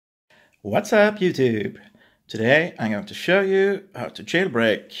What's up, YouTube? Today I'm going to show you how to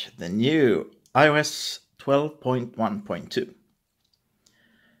jailbreak the new iOS 12.1.2.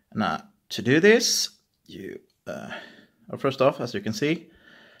 Now, to do this, first off, as you can see,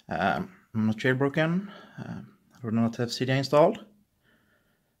 I'm not jailbroken. I do not have Cydia installed.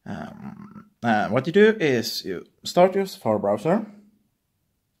 What you do is you start your Safari browser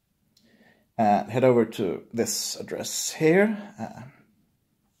and head over to this address here.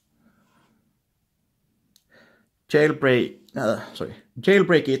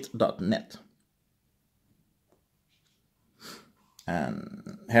 Jailbreakit.net,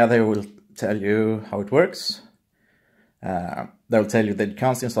 and here they will tell you how it works. They'll tell you that you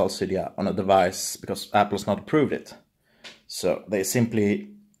can't install Cydia on a device because Apple's not approved it. So they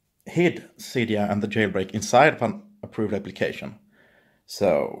simply hid Cydia and the jailbreak inside of an approved application.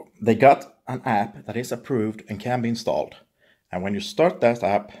 So they got an app that is approved and can be installed. And when you start that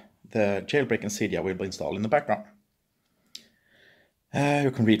app, the jailbreak and Cydia will be installed in the background.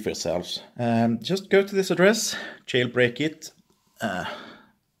 You can read for yourselves. Just go to this address,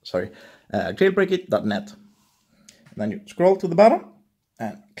 jailbreakit.net. Then you scroll to the bottom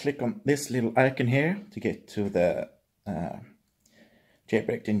and click on this little icon here to get to the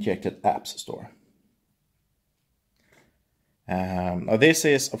jailbreak injected apps store. Now this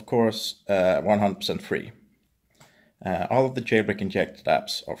is, of course, 100% free. All of the jailbreak injected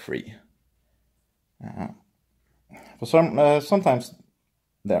apps are free. Sometimes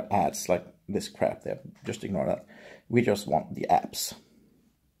there are ads like this crap there. Just ignore that. We just want the apps.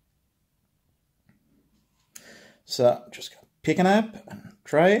 So just pick an app and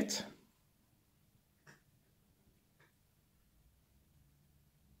try it.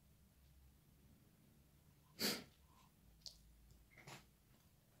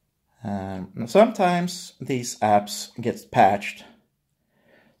 Sometimes these apps get patched.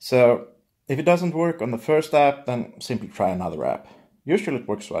 So if it doesn't work on the first app, then simply try another app. Usually it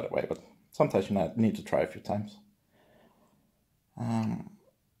works right away, but sometimes you need to try a few times. And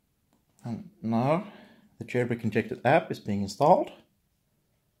now the jailbreak injected app is being installed.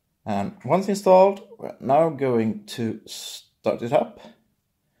 And once installed, we're now going to start it up.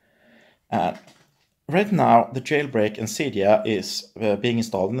 And right now the jailbreak and Cydia is being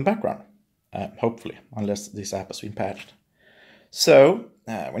installed in the background. Hopefully, unless this app has been patched. So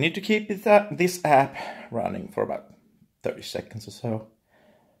we need to keep this app running for about 30 seconds or so.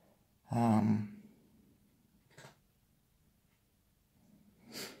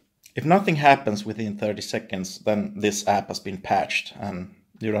 If nothing happens within 30 seconds, then this app has been patched, and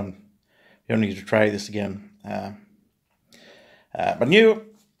you don't need to try this again. But new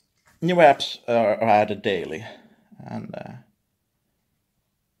apps are added daily, and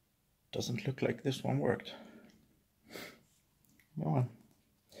doesn't look like this one worked. No one.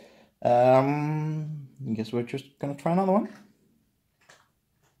 I guess we're just gonna try another one.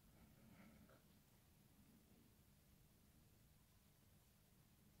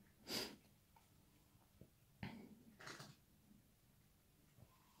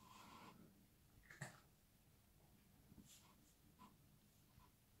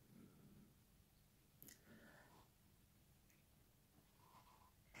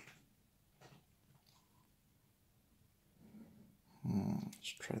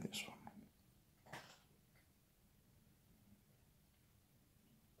 Let's try this one.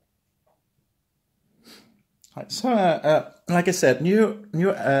 Right, so, like I said, new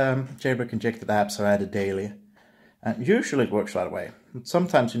jailbreak injected apps are added daily, and usually it works right away. But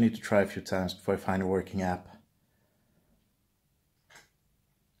sometimes you need to try a few times before you find a working app.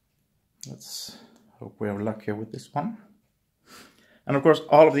 Let's hope we have luck here with this one. And of course,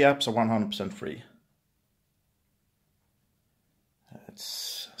 all of the apps are 100% free.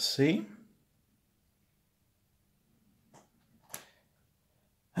 Let's see.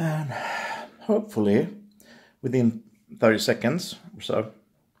 And hopefully, within 30 seconds or so,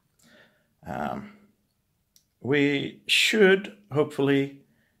 we should hopefully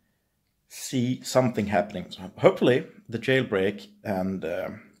see something happening. So hopefully, the jailbreak and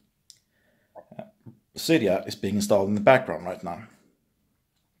Cydia is being installed in the background right now.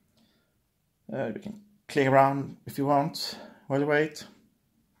 We can click around if you want while you wait.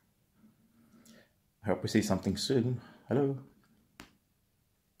 I hope we see something soon. Hello.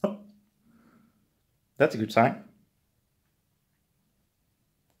 Oh, that's a good sign.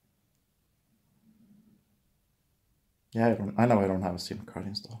 Yeah, I know I don't have a SIM card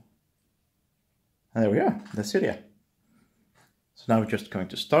installed. And there we are, the Cydia. So now we're just going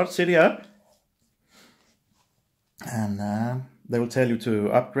to start Cydia up. And they will tell you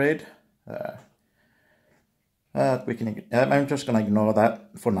to upgrade I'm just going to ignore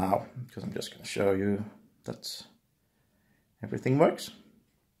that for now, because I'm just going to show you that everything works.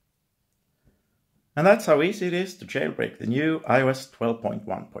 And that's how easy it is to jailbreak the new iOS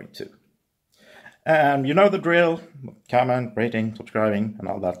 12.1.2. And you know the drill: comment, rating, subscribing, and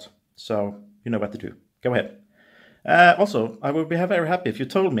all that. So you know what to do. Go ahead. Also, I would be very happy if you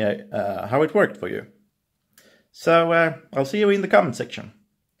told me how it worked for you. So I'll see you in the comment section.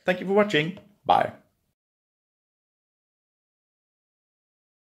 Thank you for watching. Bye.